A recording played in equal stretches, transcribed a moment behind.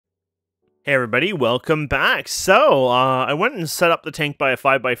Hey everybody, welcome back. I went and set up the tank by a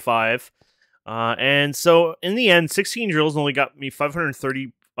 5x5. And so in the end, 16 drills only got me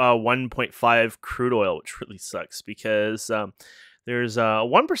 531.5 crude oil, which really sucks because there's a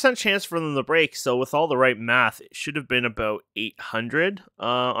 1% chance for them to break. So with all the right math, it should have been about 800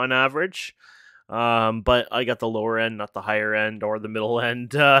 on average. But I got the lower end, not the higher end or the middle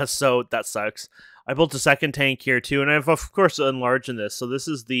end, so that sucks. I built a second tank here too, and I've of course enlarged in this. So this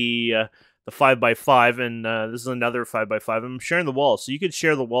is the 5x5, and this is another 5x5. I'm sharing the walls, so you could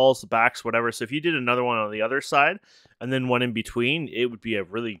share the walls, the backs, whatever. So if you did another one on the other side and then one in between, it would be a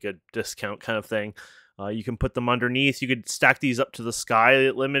really good discount kind of thing. You can put them underneath. You could stack these up to the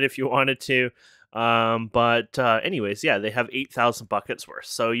sky limit if you wanted to. Anyways, yeah, they have 8,000 buckets worth,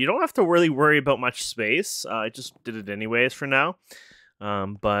 so you don't have to really worry about much space. I just did it anyways for now.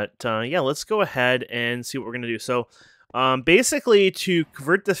 Yeah, let's go ahead and see what we're gonna do. So, basically, to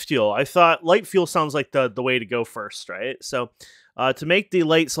convert this fuel, I thought light fuel sounds like the way to go first, right? So, to make the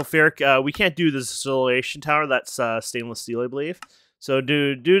light sulfuric, we can't do the distillation tower. That's stainless steel, I believe. So,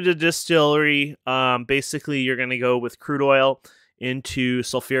 do the distillery. Basically, you're gonna go with crude oil into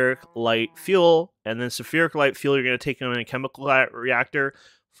sulfuric light fuel, and then sulfuric light fuel you're going to take in a chemical reactor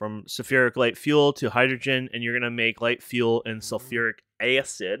from sulfuric light fuel to hydrogen, and you're going to make light fuel and sulfuric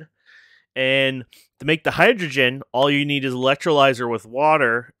acid. And to make the hydrogen, all you need is electrolyzer with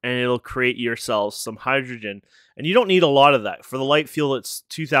water, and it'll create yourself some hydrogen. And you don't need a lot of that. For the light fuel, it's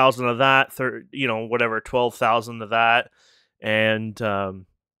 2,000 of that, whatever, 12,000 of that, and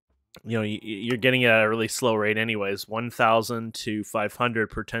you're getting it at a really slow rate anyways, 1,000 to 500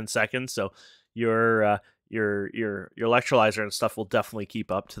 per 10 seconds. So your electrolyzer and stuff will definitely keep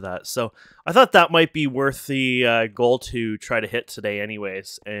up to that. So I thought that might be worth the goal to try to hit today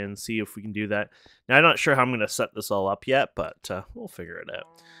anyways, and see if we can do that. Now, I'm not sure how I'm going to set this all up yet, but we'll figure it out.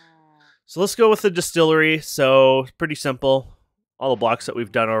 So let's go with the distillery. So pretty simple. All the blocks that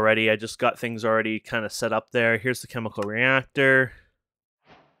we've done already. I just got things already kind of set up there. Here's the chemical reactor.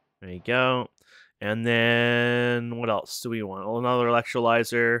 There you go. And then what else do we want? Oh, another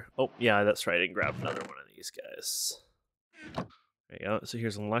electrolyzer. Oh, yeah, that's right. I can grab another one of these guys. There you go. So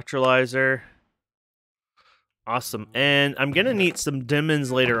here's an electrolyzer. Awesome. And I'm going to need some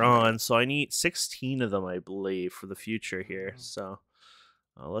diamonds later on. So I need 16 of them, I believe, for the future here. So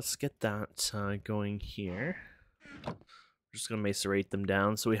let's get that going here. We're just going to macerate them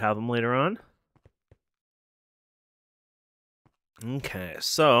down so we have them later on. Okay,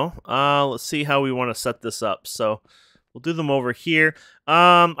 so let's see how we want to set this up. So we'll do them over here.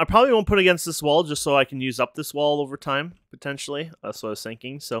 I probably won't put against this wall just so I can use up this wall over time, potentially. That's what I was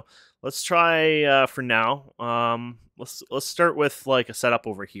thinking. So let's try for now. Let's start with like a setup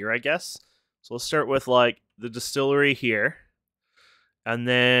over here, I guess. So let's start with like the distillery here. And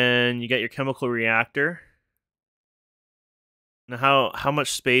then you get your chemical reactor. Now, how much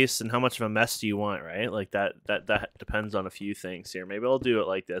space and how much of a mess do you want, right? Like that depends on a few things here. Maybe I'll do it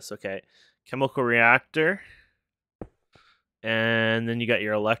like this. Okay, chemical reactor, and then you got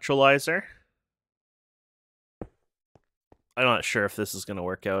your electrolyzer. I'm not sure if this is going to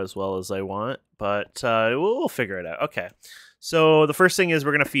work out as well as I want, but we'll figure it out. Okay, so the first thing is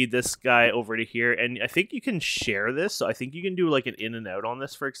we're going to feed this guy over to here, and I think you can share this. So I think you can do like an in and out on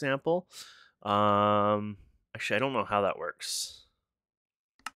this, for example. Actually, I don't know how that works.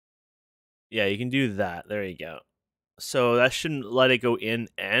 Yeah, you can do that. There you go. So that shouldn't let it go in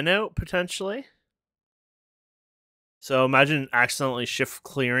and out, potentially. So imagine accidentally shift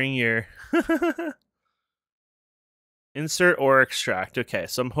clearing your... Insert or extract. Okay,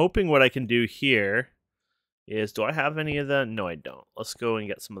 so I'm hoping what I can do here is... Do I have any of that? No, I don't. Let's go and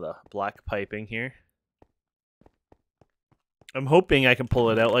get some of the black piping here. I'm hoping I can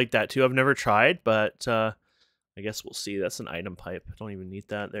pull it out like that, too. I've never tried, but... I guess we'll see. That's an item pipe. I don't even need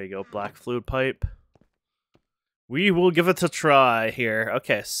that. There you go. Black fluid pipe. We will give it a try here.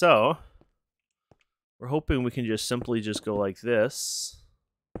 Okay, so we're hoping we can just simply just go like this.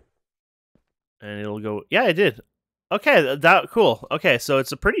 And it'll go... Yeah, I did. Okay, cool. Okay, so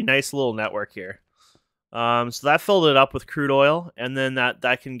it's a pretty nice little network here. So that filled it up with crude oil, and then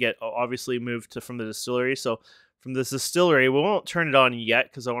that can get obviously moved from the distillery. So from this distillery, we won't turn it on yet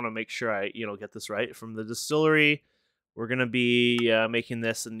because I want to make sure I, get this right. From the distillery, we're going to be making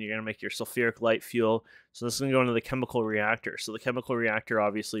this, and you're going to make your sulfuric light fuel. So this is going to go into the chemical reactor. So the chemical reactor,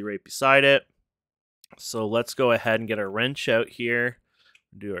 obviously, right beside it. So let's go ahead and get our wrench out here.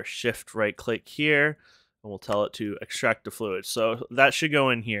 Do our shift right click here, and we'll tell it to extract the fluid. So that should go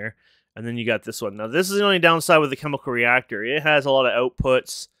in here. And then you got this one. Now, this is the only downside with the chemical reactor. It has a lot of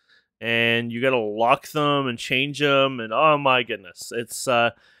outputs, and you got to lock them and change them, and oh my goodness. It's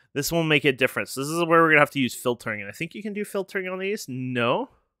This will make a difference. This is where we're going to have to use filtering. And I think you can do filtering on these. No.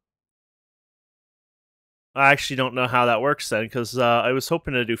 I actually don't know how that works then, because I was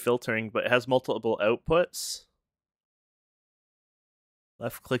hoping to do filtering, but it has multiple outputs.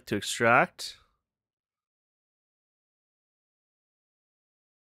 Left click to extract.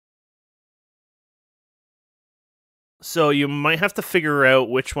 So you might have to figure out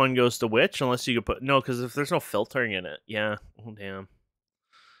which one goes to which, unless you could put... No, because if there's no filtering in it. Yeah. Oh, damn.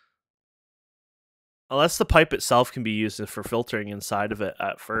 Unless the pipe itself can be used for filtering inside of it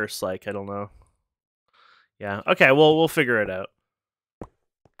at first. Like, I don't know. Yeah. Okay, well, we'll figure it out.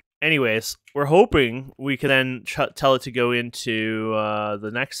 Anyways, we're hoping we can then tell it to go into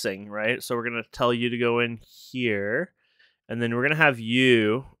the next thing, right? So we're going to tell you to go in here. And then we're going to have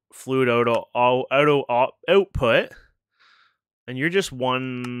you fluid output. And you're just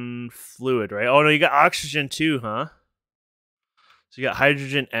one fluid, right? Oh, no, you got oxygen too, huh? So you got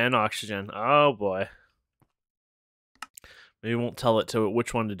hydrogen and oxygen. Oh, boy. Maybe we won't tell it to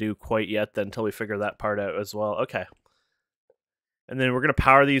which one to do quite yet then until we figure that part out as well. Okay. And then we're going to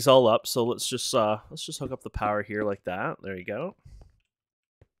power these all up. So let's just hook up the power here like that. There you go.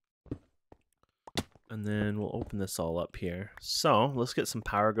 And then we'll open this all up here. So let's get some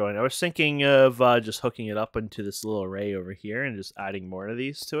power going. I was thinking of just hooking it up into this little array over here and just adding more of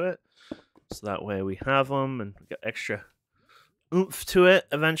these to it. So that way we have them and we got extra oomph to it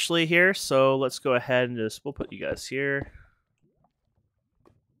eventually here. So let's go ahead and we'll put you guys here.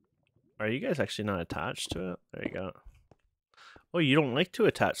 Are you guys actually not attached to it? There you go. Oh, you don't like to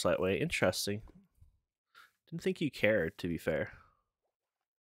attach that way. Interesting. Didn't think you cared, to be fair.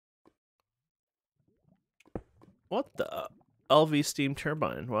 What the? LV steam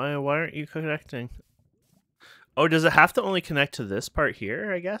turbine. Why aren't you connecting? Oh, does it have to only connect to this part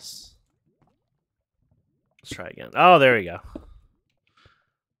here, I guess? Let's try again. Oh, there we go.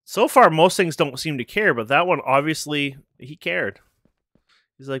 So far, most things don't seem to care, but that one, obviously, he cared.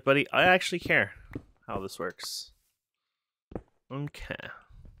 He's like, buddy, I actually care how this works. Okay.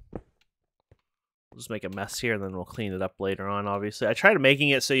 We'll just make a mess here, and then we'll clean it up later on, obviously. I tried making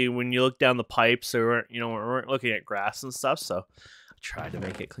it so when you look down the pipes, there weren't, we weren't looking at grass and stuff, so I tried to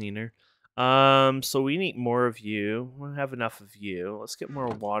make it cleaner. So we need more of you. We don't have enough of you. Let's get more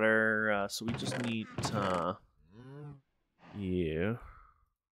water. So we just need you.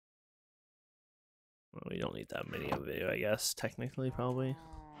 Well, we don't need that many of you, I guess, technically, probably.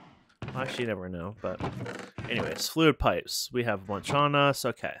 Well, actually, you never know, but anyways, fluid pipes. We have a bunch on us.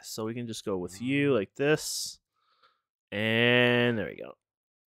 Okay, so we can just go with you like this. And there we go.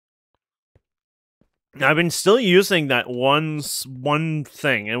 Now, I've been still using that one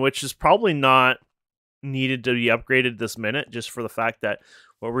thing, and which is probably not needed to be upgraded this minute, just for the fact that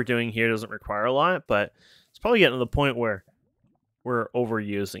what we're doing here doesn't require a lot, but it's probably getting to the point where we're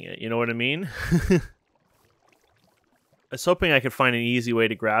overusing it. You know what I mean? I was hoping I could find an easy way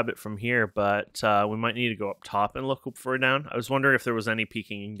to grab it from here, but we might need to go up top and look for it down. I was wondering if there was any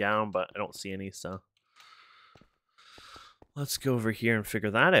peeking down, but I don't see any, so let's go over here and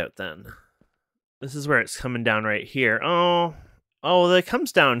figure that out then. This is where it's coming down right here. Oh, it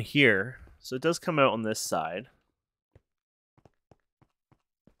comes down here, so it does come out on this side.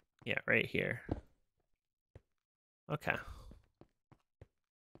 Yeah, right here. Okay.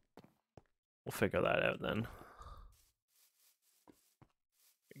 We'll figure that out then.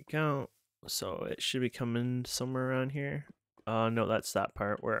 Go. So it should be coming somewhere around here. No, that's that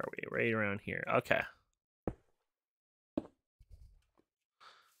part. Where are we? Right around here. Okay.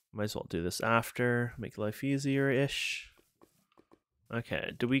 Might as well do this after. Make life easier-ish.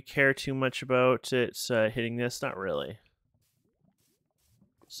 Okay. Do we care too much about it hitting this? Not really.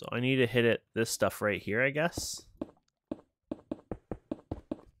 So I need to hit it, this stuff right here, I guess.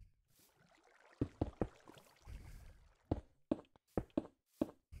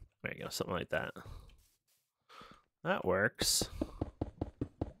 There you go, something like that. That works.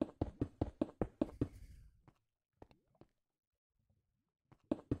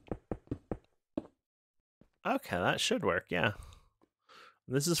 Okay, that should work, yeah.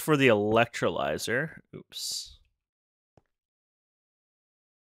 This is for the electrolyzer. Oops.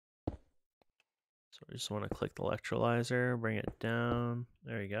 So we just want to click the electrolyzer, bring it down.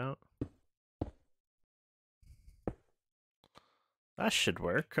 There you go. That should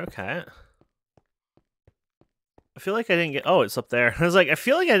work. Okay. I feel like I didn't get... Oh, it's up there. I was like, I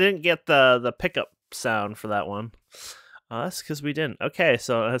feel like I didn't get the pickup sound for that one. That's because we didn't. Okay,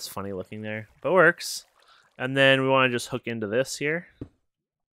 so that's funny looking there. But works. And then we want to just hook into this here.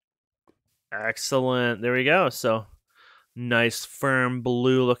 Excellent. There we go. So nice, firm,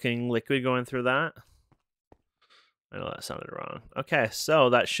 blue looking liquid going through that. I know that sounded wrong. Okay, so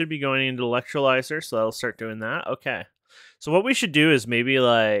that should be going into the electrolyzer, so that'll start doing that. Okay. So what we should do is maybe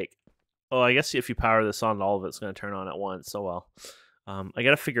like, oh, I guess if you power this on, all of it's going to turn on at once. So well, I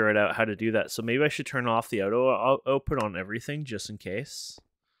got to figure it out how to do that. So maybe I should turn off the auto output on everything just in case,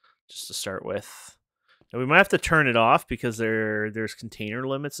 just to start with. Now we might have to turn it off because there's container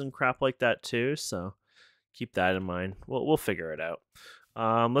limits and crap like that too. So keep that in mind. We'll figure it out.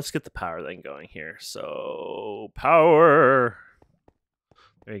 Let's get the power thing going here. So power.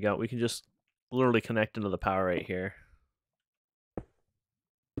 There you go. We can just literally connect into the power right here.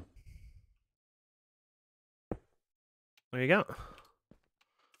 There you go.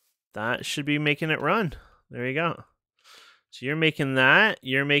 That should be making it run. There you go. So you're making that.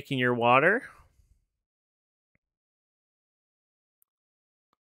 You're making your water.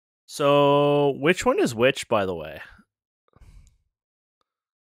 So which one is which, by the way?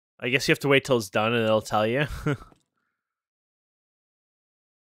 I guess you have to wait till it's done and it'll tell you.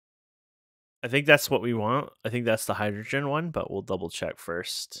 I think that's what we want. I think that's the hydrogen one, but we'll double check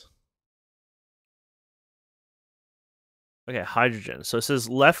first. Okay, hydrogen. So it says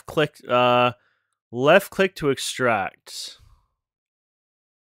left click to extract.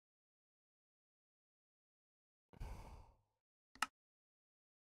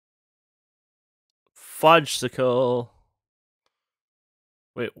 Fudgesicle.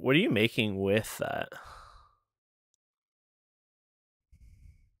 Wait, what are you making with that?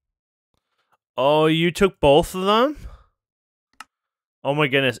 Oh, you took both of them? Oh my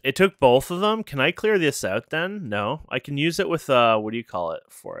goodness, it took both of them? Can I clear this out then? No. I can use it with, what do you call it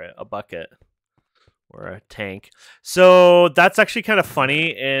for it? A bucket. Or a tank. So that's actually kind of funny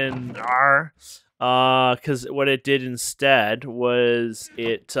in R. Because what it did instead was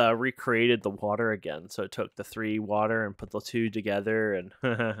it recreated the water again. So it took the 3 water and put the 2 together and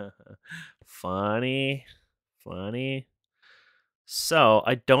funny. So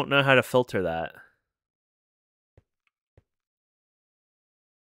I don't know how to filter that.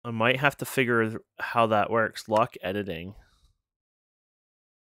 I might have to figure how that works. Lock editing.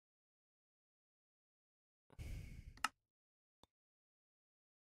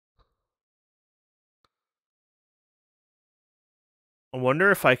 I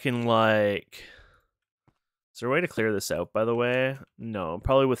wonder if I can, like... Is there a way to clear this out, by the way? No,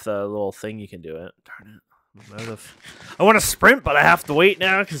 probably with a little thing you can do it. Darn it. I want to sprint, but I have to wait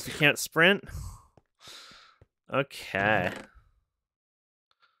now because we can't sprint. Okay.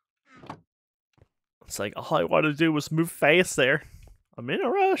 It's like, all I wanted to do was move fast there. I'm in a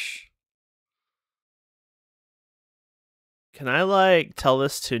rush. Can I, like, tell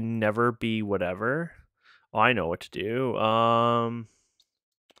this to never be whatever? Oh, I know what to do.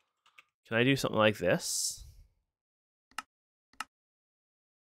 Can I do something like this?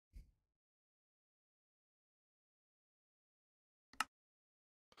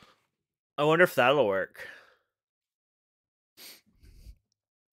 I wonder if that'll work.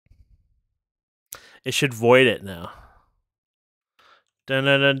 It should void it now. Dun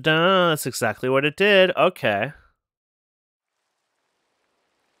dun dun dun. That's exactly what it did. Okay.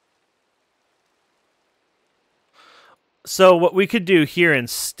 So what we could do here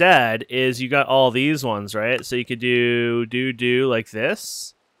instead is you got all these ones, right? So you could do like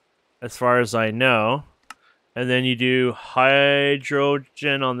this, as far as I know. And then you do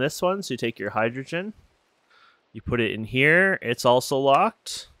hydrogen on this one. So you take your hydrogen, you put it in here. It's also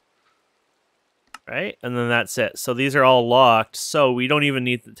locked. Right? And then that's it. So these are all locked. So we don't even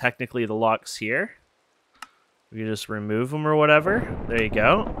need technically the locks here. We can just remove them or whatever. There you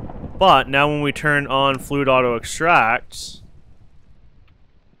go. But now when we turn on fluid auto extract,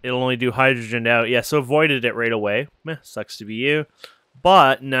 it'll only do hydrogen out. Yeah, so avoided it right away. Meh, sucks to be you.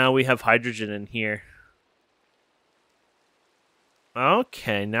 But now we have hydrogen in here.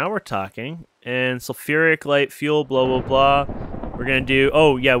 Okay, now we're talking. And sulfuric light fuel, blah, blah, blah. We're going to do...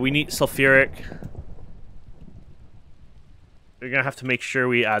 Oh, yeah, we need sulfuric. We're going to have to make sure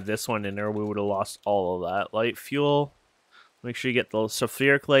we add this one in there. We would have lost all of that. Light fuel. Make sure you get the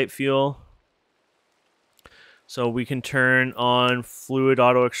sulfuric light fuel. So we can turn on fluid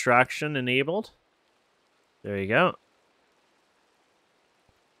auto extraction enabled. There you go.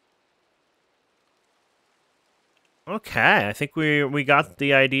 Okay, I think we got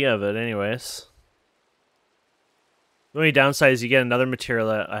the idea of it anyways. The only downside is you get another material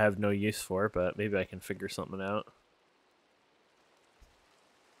that I have no use for, but maybe I can figure something out.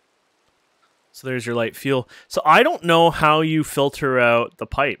 So there's your light fuel. So I don't know how you filter out the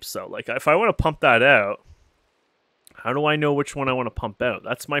pipes. So like if I want to pump that out, how do I know which one I want to pump out?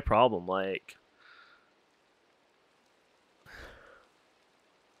 That's my problem. Like,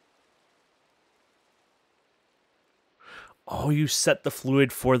 Oh, you set the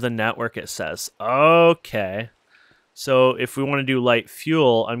fluid for the network, it says. Okay. So if we want to do light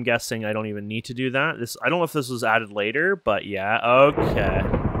fuel, I'm guessing I don't even need to do that. I don't know if this was added later, but yeah. Okay.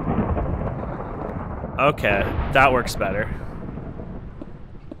 Okay, that works better.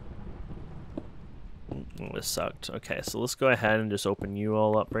 Oh, this sucked. Okay, so let's go ahead and just open you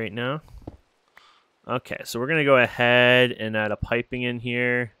all up right now. Okay, so we're going to go ahead and add a piping in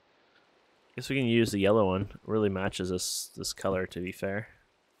here. I guess we can use the yellow one. It really matches this color, to be fair.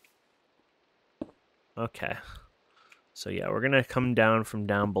 Okay. So yeah, we're going to come down from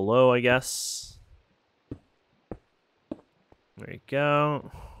down below, I guess. There you go.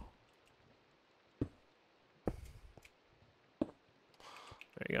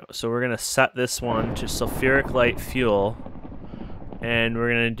 There you go. So we're going to set this one to sulfuric light fuel. And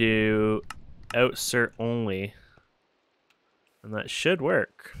we're going to do outsert only. And that should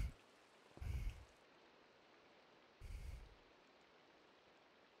work.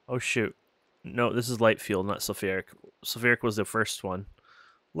 Oh shoot. No, this is light fuel, not sulfuric. Sulfuric was the first one.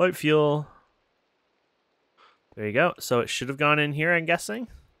 Light fuel. There you go. So it should have gone in here, I'm guessing.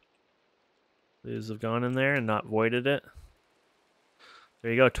 These have gone in there and not voided it.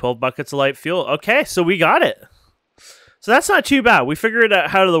 There you go, 12 buckets of light fuel. Okay, so we got it. So that's not too bad. We figured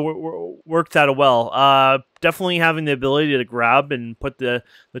out how to work that well. Definitely having the ability to grab and put the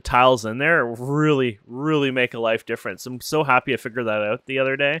tiles in there really make a life difference. I'm so happy I figured that out the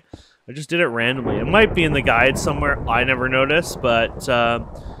other day. I just did it randomly. It might be in the guide somewhere. I never noticed, but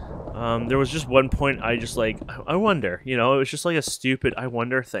there was just one point I just like, I wonder, you know, it was just like a stupid I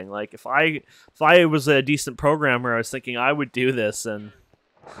wonder thing. Like if I was a decent programmer, I was thinking I would do this, and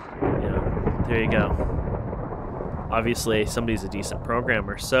you know, there you go. Obviously, somebody's a decent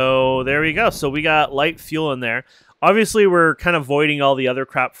programmer. So there we go. So we got light fuel in there. Obviously, we're kind of voiding all the other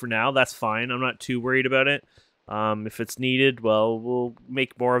crap for now. That's fine. I'm not too worried about it. If it's needed, well, we'll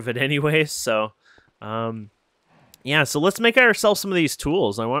make more of it anyways. So, yeah, so let's make ourselves some of these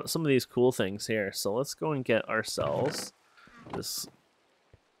tools. I want some of these cool things here. So let's go and get ourselves this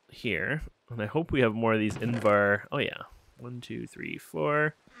here. And I hope we have more of these Invar. Oh, yeah. 1, 2, 3,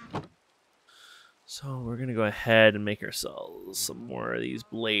 4. So we're going to go ahead and make ourselves some more of these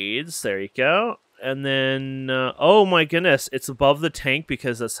blades. There you go. And then, oh my goodness, it's above the tank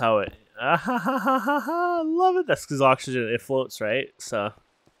because that's how it... I love it. That's because oxygen, it floats, right? So,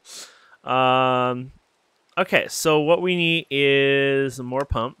 okay, so what we need is more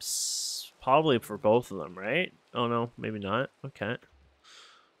pumps. Probably for both of them, right? Oh no, maybe not. Okay.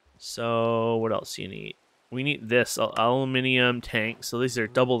 So what else do you need? We need this aluminum tank. So these are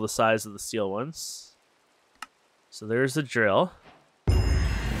double the size of the steel ones. So there's the drill.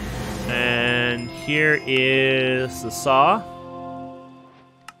 And here is the saw.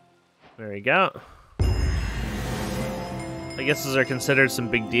 There we go. I guess those are considered some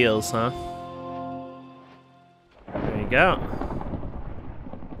big deals, huh? There you go.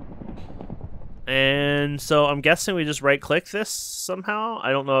 And so I'm guessing we just right-click this somehow.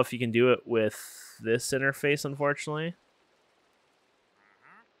 I don't know if you can do it with this interface, unfortunately.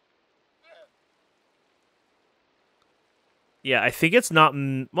 Yeah, I think it's not...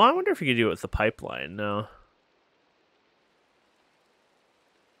 Well, I wonder if you could do it with the pipeline. No.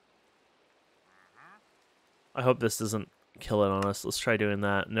 I hope this doesn't kill it on us. Let's try doing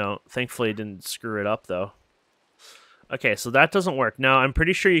that. No, thankfully it didn't screw it up, though. Okay, so that doesn't work. Now, I'm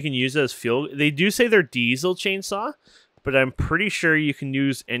pretty sure you can use it as fuel. They do say they're diesel chainsaw, but I'm pretty sure you can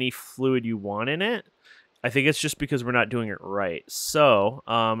use any fluid you want in it. I think it's just because we're not doing it right. So,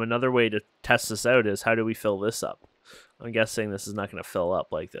 another way to test this out is how do we fill this up? I'm guessing this is not going to fill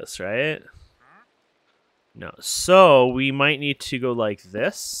up like this, right? No. So, we might need to go like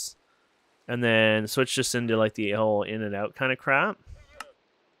this. And then switch this into like the whole in and out kind of crap.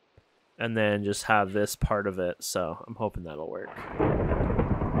 And then just have this part of it. So I'm hoping that'll work.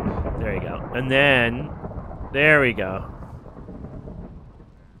 There you go. And then, there we go.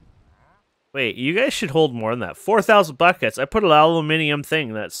 Wait, you guys should hold more than that. 4,000 buckets. I put an aluminum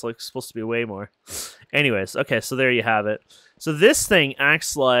thing that's like supposed to be way more. Anyways, okay, so there you have it. So this thing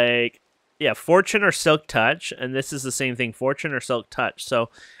acts like, yeah, Fortune or Silk Touch, and this is the same thing, Fortune or Silk Touch.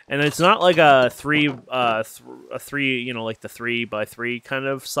 So, and it's not like a three, you know, like the 3x3 kind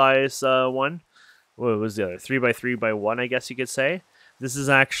of size one. What was the other? 3x3x1, I guess you could say. This is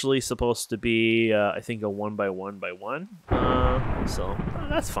actually supposed to be, I think, a 1x1x1. So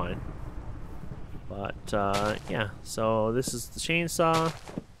that's fine. But yeah, so this is the chainsaw.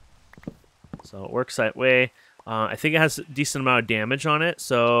 So it works that way. I think it has a decent amount of damage on it.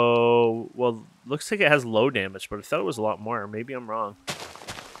 So, well, looks like it has low damage, but I thought it was a lot more. Maybe I'm wrong.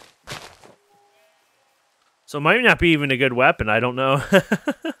 So it might not be even a good weapon. I don't know.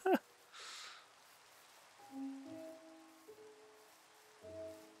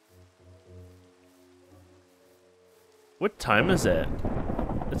 What time is it?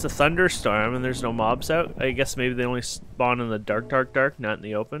 It's a thunderstorm and there's no mobs out. I guess maybe they only spawn in the dark, not in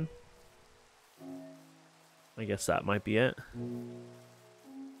the open. I guess that might be it.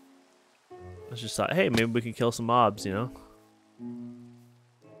 I just thought, hey, maybe we can kill some mobs, you know?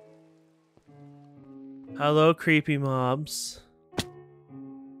 Hello, creepy mobs.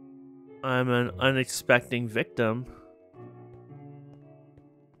 I'm an unexpected victim.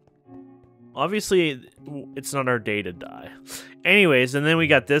 Obviously, it's not our day to die. Anyways, and then we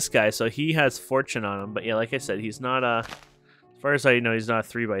got this guy, so he has fortune on him. But yeah, like I said, he's not a... As far as I know, he's not a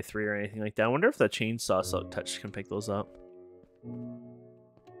 3x3 or anything like that. I wonder if the chainsaw silk touch can pick those up.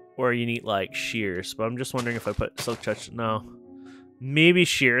 Or you need, like, shears. But I'm just wondering if I put silk touch... No. Maybe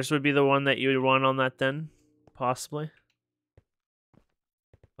shears would be the one that you would want on that then. Possibly.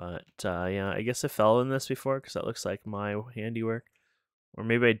 But, yeah, I guess I fell in this before because that looks like my handiwork. Or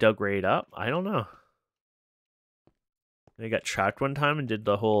maybe I dug right up. I don't know. I got trapped one time and did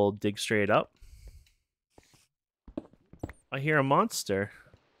the whole dig straight up. I hear a monster.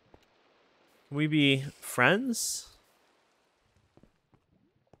 Can we be friends?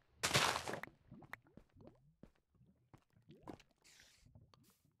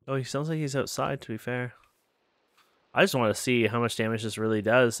 Oh, he sounds like he's outside, to be fair. I just want to see how much damage this really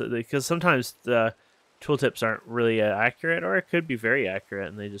does. Because sometimes the tooltips aren't really accurate, or it could be very accurate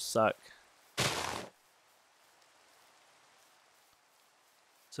and they just suck.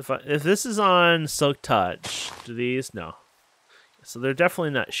 So if this is on Silk Touch, do these? No. So they're definitely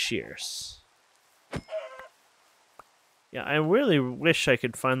not shears. Yeah, I really wish I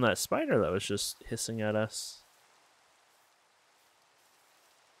could find that spider that was just hissing at us.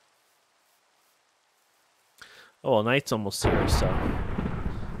 Oh, well, night's almost here, so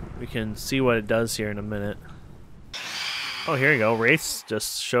we can see what it does here in a minute. Oh, here you go. Wraiths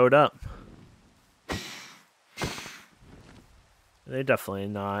just showed up. They're definitely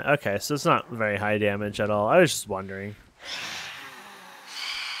not. Okay, so it's not very high damage at all. I was just wondering.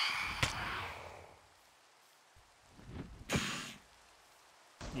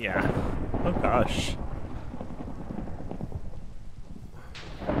 Yeah. Oh, gosh.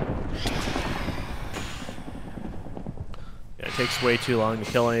 Yeah, it takes way too long to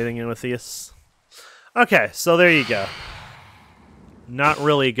kill anything in with these. Okay, so there you go. Not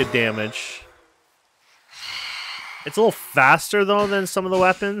really good damage. It's a little faster, though, than some of the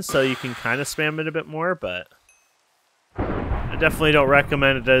weapons, so you can kind of spam it a bit more, but I definitely don't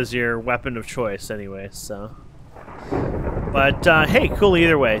recommend it as your weapon of choice anyway, so. But, hey, cool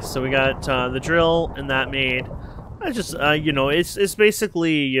either way. So we got the drill and that made. I just, you know, it's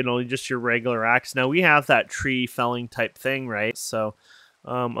basically, you know, just your regular axe. Now, we have that tree felling type thing, right? So,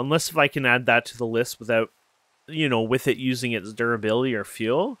 unless if I can add that to the list without, you know, with it using its durability or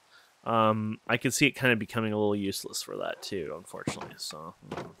fuel, I can see it kind of becoming a little useless for that too, unfortunately. So,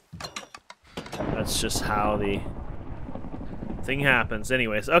 that's just how the thing happens.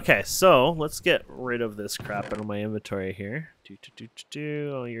 Anyways, okay, so let's get rid of this crap out of my inventory here.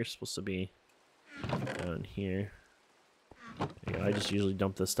 Oh, you're supposed to be down here. Yeah, I just usually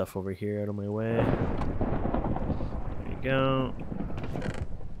dump this stuff over here out of my way. There you go.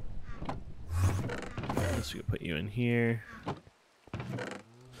 Guess we can put you in here.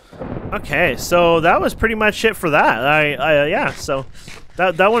 Okay, so that was pretty much it for that. Yeah, so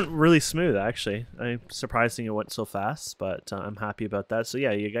that went really smooth actually. I'm surprising it went so fast, but I'm happy about that. So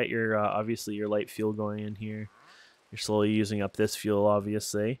yeah, you got your obviously your light fuel going in here. You're slowly using up this fuel,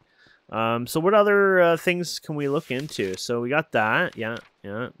 obviously. So what other things can we look into? So we got that. Yeah.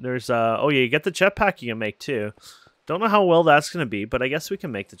 There's oh yeah, you get the jetpack you can make too. Don't know how well that's gonna be, but I guess we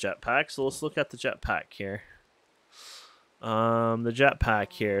can make the jetpack. So let's look at the jetpack here. The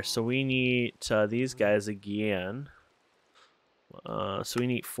jetpack here. So we need these guys again. So we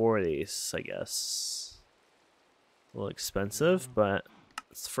need 4 of these, I guess. A little expensive, but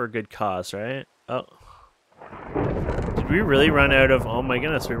it's for a good cause, right? Oh. Did we really run out of... Oh my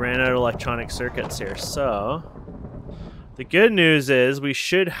goodness, we ran out of electronic circuits here. So, the good news is we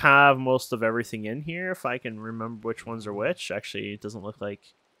should have most of everything in here, if I can remember which ones are which. Actually, it doesn't look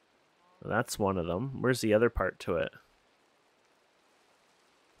like... That's one of them. Where's the other part to it?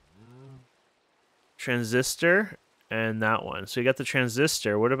 Transistor and that one. So you got the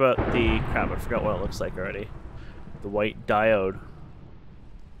transistor. What about the... Crap, I forgot what it looks like already. The white diode.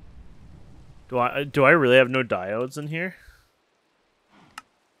 Do I really have no diodes in here?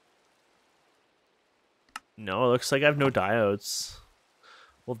 No, it looks like I have no diodes.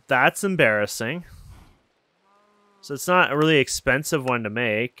 Well, that's embarrassing. So it's not a really expensive one to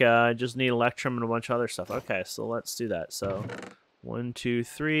make. I just need electrum and a bunch of other stuff. Okay, so let's do that. So 1, 2,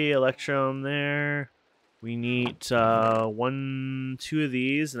 3 electrum there. We need 1, 2 of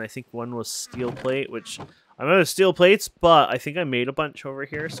these, and I think one was steel plate, which I'm out of steel plates, but I think I made a bunch over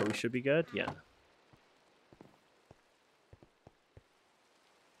here, so we should be good. Yeah.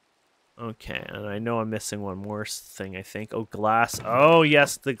 Okay, and I know I'm missing one more thing, I think. Oh, glass. Oh,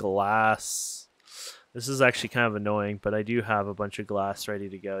 yes, the glass. This is actually kind of annoying, but I do have a bunch of glass ready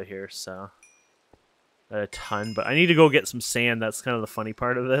to go here, so... a ton, but I need to go get some sand. That's kind of the funny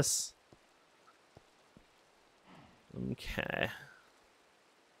part of this. Okay.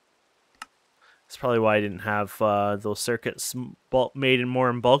 That's probably why I didn't have those circuits made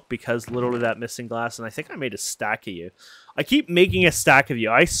in bulk, because literally that missing glass, and I think I made a stack of you. I keep making a stack of you.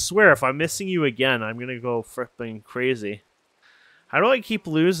 I swear, if I'm missing you again, I'm going to go fripping crazy. How do I keep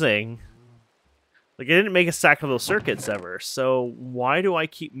losing? Like, I didn't make a stack of those circuits ever, so why do I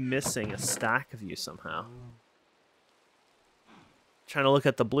keep missing a stack of you somehow? Trying to look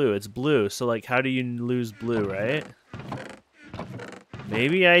at the blue. It's blue, so like, how do you lose blue, right?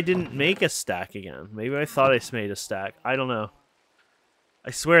 Maybe I didn't make a stack again. Maybe I thought I made a stack. I don't know.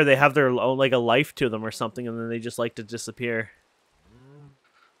 I swear they have their own, like, a life to them or something, and then they just like to disappear.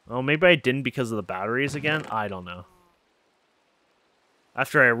 Oh, maybe I didn't because of the batteries again? I don't know.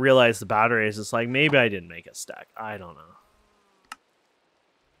 After I realized the batteries, it's like, maybe I didn't make a stack. I don't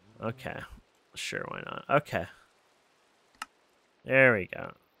know. Okay. Sure, why not? Okay. There we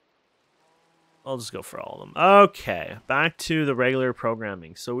go. I'll just go for all of them. Okay, back to the regular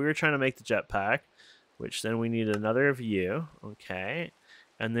programming. So we were trying to make the jetpack, which then we needed another of you. Okay.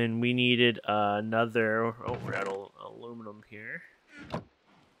 And then we needed another... Oh, we're out of aluminum here.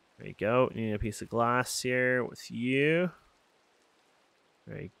 There you go. We need a piece of glass here with you.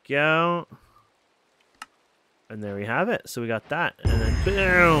 There you go. And there we have it. So we got that. And then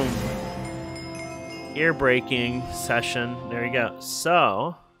boom! Air braking session. There you go.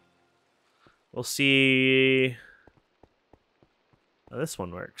 So we'll see how this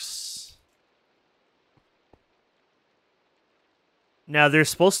one works. Now there's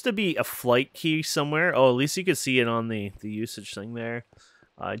supposed to be a flight key somewhere. Oh, at least you could see it on the usage thing there.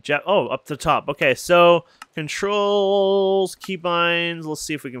 Oh, up the top. Okay, so controls, keybinds. Let's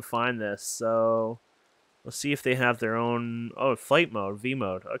see if we can find this. So let's see if they have their own. Oh, flight mode, V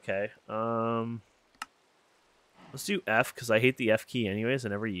mode. Okay. Let's do F because I hate the F key anyways. I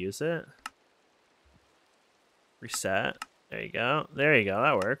never use it. Reset. There you go. There you go.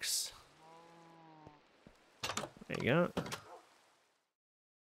 That works. There you go.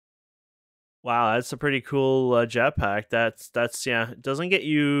 Wow, that's a pretty cool jetpack. That's yeah. It doesn't get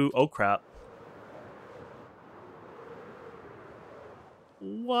you. Oh crap!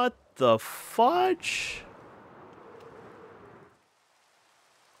 What the fudge?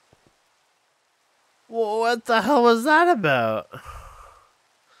 What the hell was that about?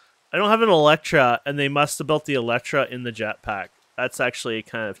 I don't have an Electra, and they must have built the Electra in the jetpack. That's actually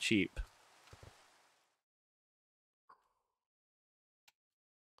kind of cheap.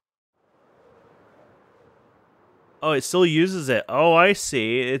 Oh, it still uses it. Oh, I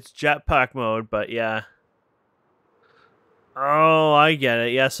see. It's jetpack mode, but yeah. Oh, I get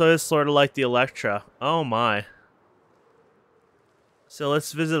it. Yeah, so it's sort of like the Electra. Oh my. So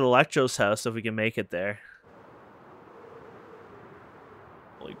let's visit Electro's house if we can make it there.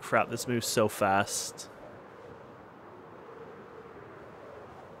 Holy crap, this moves so fast.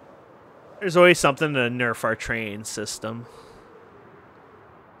 There's always something to nerf our train system.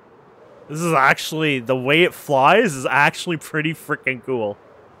 This is actually, the way it flies is actually pretty freaking cool.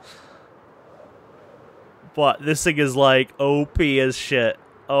 But this thing is like OP as shit.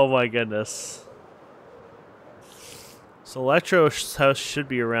 Oh my goodness. So Electro's house should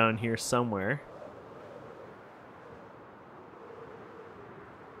be around here somewhere.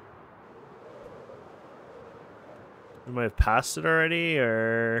 We might have passed it already,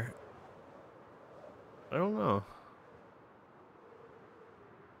 or... I don't know.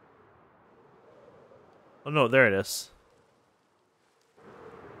 Oh no, there it is.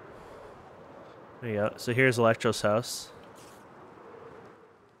 There you go. So here's Electro's house.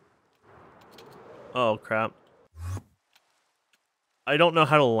 Oh crap. I don't know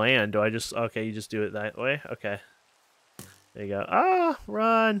how to land. Do I just... Okay, you just do it that way? Okay. There you go. Ah,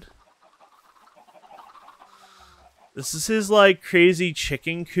 run! This is his, like, crazy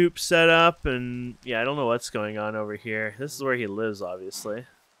chicken coop setup, and yeah, I don't know what's going on over here. This is where he lives, obviously.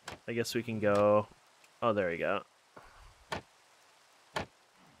 I guess we can go... Oh, there we go.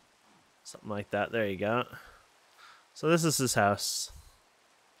 Something like that. There you go. So this is his house.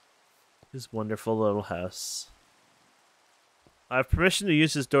 His wonderful little house. I have permission to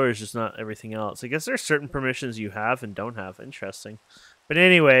use this door, just not everything else. I guess there's certain permissions you have and don't have. Interesting. But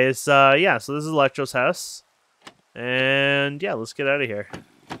anyways, yeah, so this is Electro's house. And yeah, let's get out of here.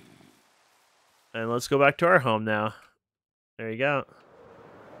 And let's go back to our home now. There you go.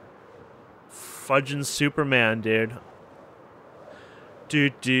 Fudging Superman, dude.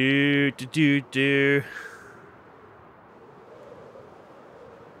 Do.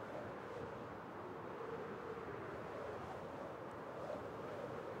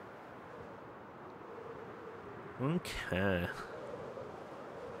 Okay.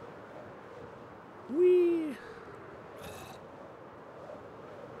 Whee!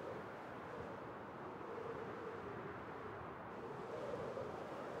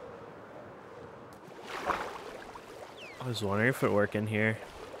 I was wondering if it worked in here.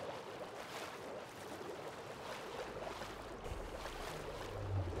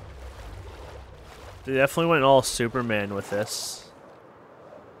 They definitely went all Superman with this.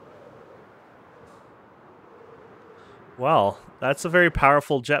 Well, that's a very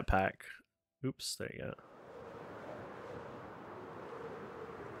powerful jetpack. Oops, there you go.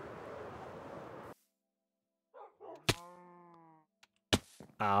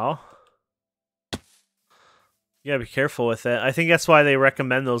 Ow. You gotta be careful with it. I think that's why they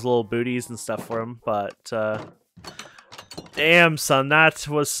recommend those little booties and stuff for them, but, damn, son, that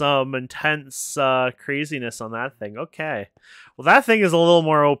was some intense, craziness on that thing. Okay. Well, that thing is a little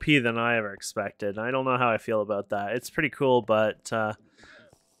more OP than I ever expected. I don't know how I feel about that. It's pretty cool, but, I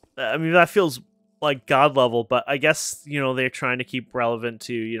mean, that feels like god level, but I guess, you know, they're trying to keep relevant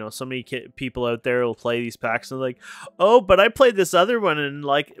to, you know, so many people out there will play these packs and like, oh, but I played this other one and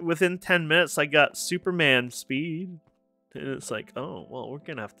like within 10 minutes I got Superman speed. And it's like, oh, well, we're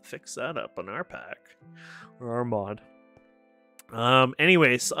gonna have to fix that up on our pack or our mod.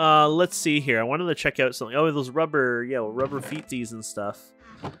 Anyways, let's see here. I wanted to check out something. Oh, those rubber, yeah, rubber feetsies and stuff.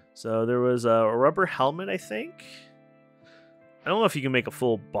 So there was a rubber helmet, I think. I don't know if you can make a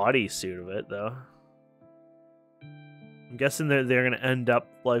full body suit of it, though. I'm guessing they're going to end up,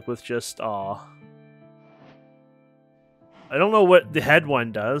 like, with just, aw. I don't know what the head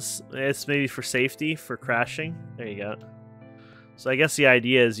one does. It's maybe for safety, for crashing. There you go. So I guess the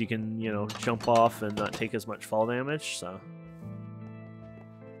idea is you can, you know, jump off and not take as much fall damage, so.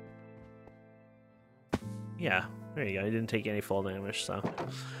 Yeah, there you go. He didn't take any fall damage, so.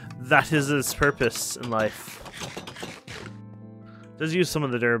 That is its purpose in life. Does use some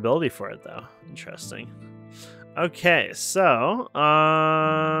of the durability for it, though. Interesting. Okay, so,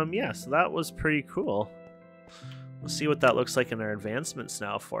 yeah, so that was pretty cool. We'll see what that looks like in our advancements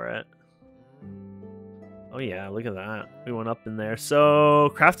now for it. Oh yeah, look at that. We went up in there. So,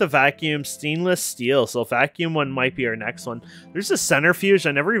 craft a vacuum, stainless steel. So, vacuum one might be our next one. There's a centrifuge.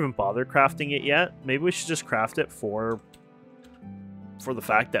 I never even bothered crafting it yet. Maybe we should just craft it for the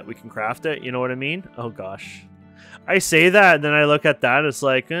fact that we can craft it. You know what I mean? Oh gosh. I say that, and then I look at that, it's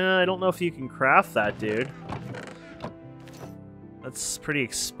like, I don't know if you can craft that, dude. That's pretty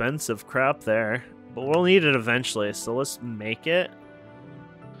expensive crap there. But we'll need it eventually, so let's make it.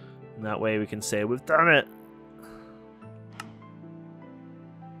 And that way we can say, we've done it.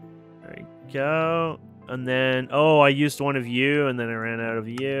 There we go. And then, oh, I used one of you, and then I ran out of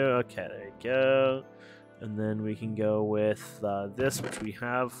you. Okay, there you go. And then we can go with this, which we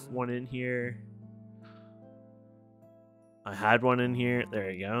have one in here. I had one in here. There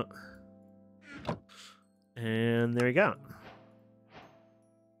you go. And there we go.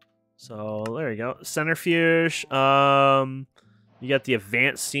 So there we go. Centrifuge. You got the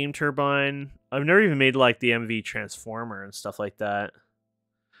advanced steam turbine. I've never even made like the MV transformer and stuff like that.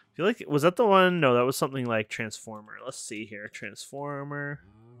 I feel like, was that the one? No, that was something like transformer. Let's see here. Transformer.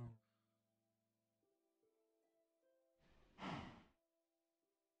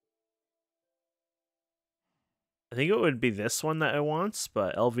 I think it would be this one that it wants,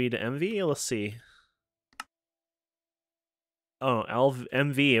 but LV to MV, let's see. Oh,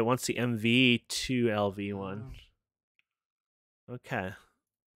 MV, it wants the MV to LV one. Okay.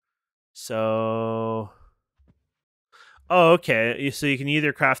 So... Oh, okay. So you can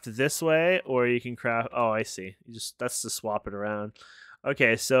either craft it this way, or you can craft... Oh, I see. That's to swap it around.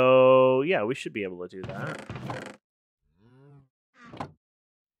 Okay, so... Yeah, we should be able to do that.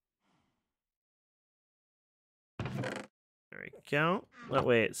 There we go. That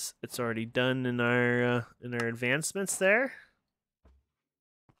way it's already done in our advancements there.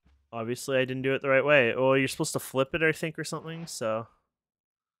 Obviously, I didn't do it the right way. Oh, you're supposed to flip it, I think, or something, so...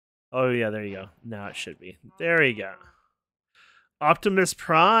 Oh, yeah, there you go. Now it should be. There you go. Optimus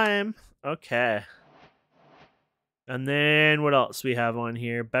Prime. Okay. And then what else we have on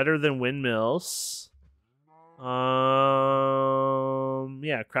here? Better than windmills. Yeah,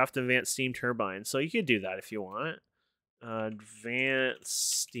 craft advanced steam turbine. So you could do that if you want.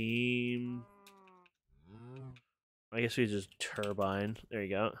 Advanced steam. I guess we just turbine. There you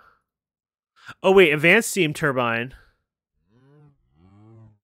go. Oh wait, advanced steam turbine.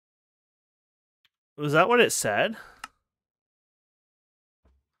 Was that what it said?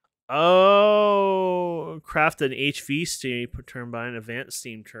 Oh, craft an HV steam turbine, advanced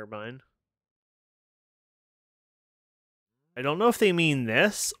steam turbine. I don't know if they mean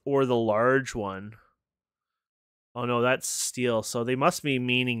this or the large one. Oh no, that's steel. So they must be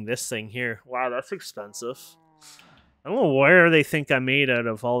meaning this thing here. Wow, that's expensive. I don't know where they think I'm made out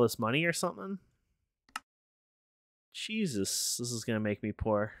of all this money or something. Jesus, this is gonna make me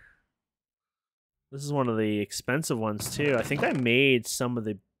poor. This is one of the expensive ones too. I think I made some of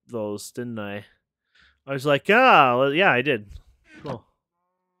those, didn't I? I was like, well, yeah, I did. Cool.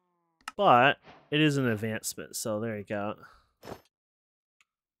 But it is an advancement, so there you go.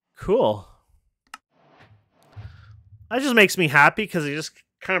 Cool. That just makes me happy because it just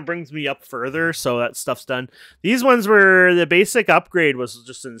kind of brings me up further, so that stuff's done. These ones were, the basic upgrade was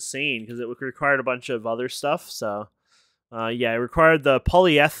just insane because it required a bunch of other stuff, so yeah, it required the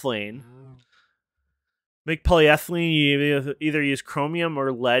polyethylene. Make polyethylene, you either use chromium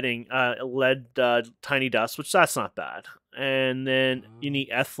or lead tiny dust, which that's not bad. And then you need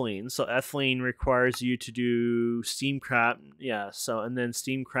ethylene. So ethylene requires you to do steam crack. Yeah, so and then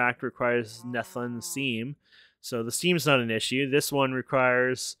steam crack requires Nethlin steam. So the steam's not an issue. This one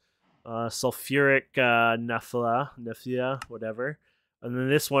requires sulfuric nephelia, whatever. And then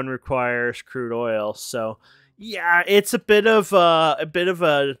this one requires crude oil. So yeah, it's a bit of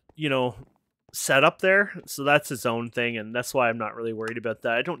a setup there, so that's its own thing, and that's why I'm not really worried about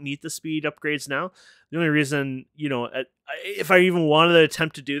that. I don't need the speed upgrades now. The only reason, if I even wanted to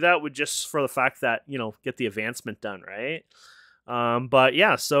attempt to do that, would just for the fact that get the advancement done, right? But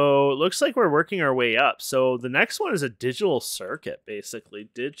yeah, so it looks like we're working our way up. So the next one is a digital circuit, basically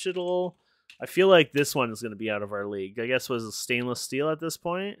digital. I feel like this one is going to be out of our league. I guess was stainless steel at this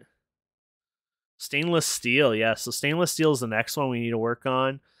point. Stainless steel, yeah. So stainless steel is the next one we need to work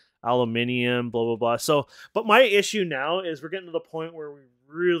on. Aluminium, blah blah blah. So, but my issue now is we're getting to the point where we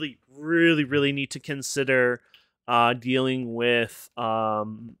really need to consider dealing with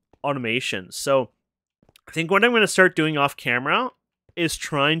automation. So I think what I'm going to start doing off camera is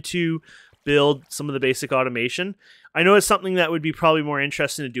trying to build some of the basic automation. I know it's something that would be probably more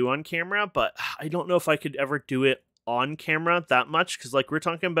interesting to do on camera, but I don't know if I could ever do it on camera that much, because like we're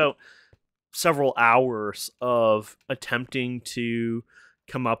talking about several hours of attempting to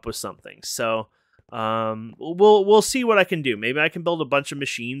come up with something. So we'll see what I can do. Maybe I can build a bunch of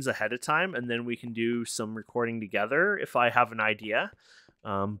machines ahead of time, and then we can do some recording together if I have an idea.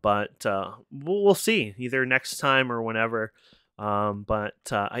 But we'll see either next time or whenever. But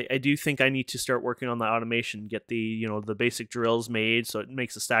I do think I need to start working on the automation, get the the basic drills made, so it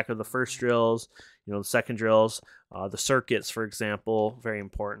makes a stack of the first drills, the second drills, the circuits, for example, very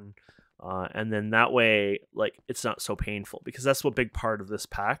important. And then that way, like, it's not so painful, because that's what big part of this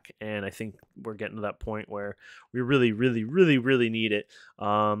pack. And I think we're getting to that point where we really need it.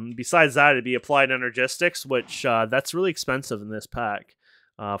 Besides that, it'd be applied energistics, which that's really expensive in this pack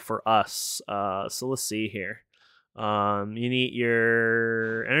for us. So let's see here. You need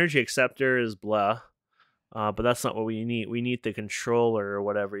your energy acceptor is blah. But that's not what we need. We need the controller or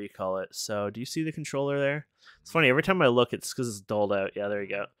whatever you call it. So do you see the controller there? It's funny. Every time I look, it's because it's dulled out. Yeah, there you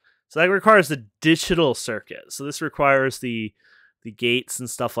go. So that requires the digital circuit. So this requires the gates and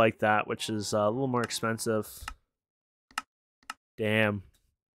stuff like that, which is a little more expensive. Damn.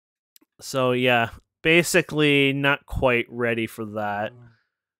 So yeah, basically not quite ready for that.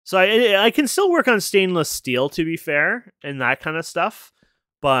 So I can still work on stainless steel, to be fair, and that kind of stuff.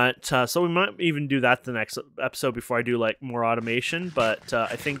 But so we might even do that the next episode before I do like more automation. But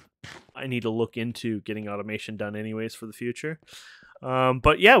I think I need to look into getting automation done anyways for the future.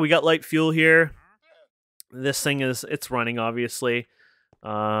 But yeah, we got light fuel here. This thing it's running, obviously.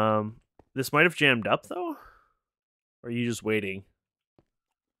 This might have jammed up though. Or are you just waiting?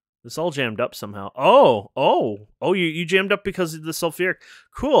 This all jammed up somehow. Oh, you jammed up because of the sulfuric.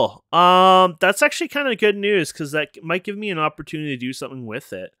 Cool. That's actually kind of good news, because that might give me an opportunity to do something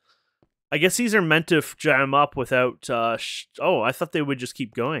with it. I guess these are meant to jam up without, oh, I thought they would just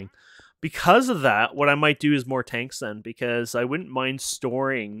keep going. Because of that, what I might do is more tanks then, because I wouldn't mind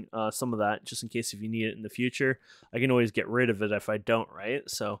storing some of that just in case if you need it in the future. I can always get rid of it if I don't, right?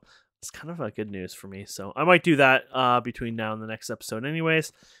 So it's kind of a good news for me. So I might do that between now and the next episode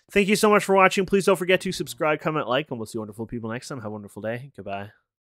anyways. Thank you so much for watching. Please don't forget to subscribe, comment, like, and we'll see wonderful people next time. Have a wonderful day. Goodbye.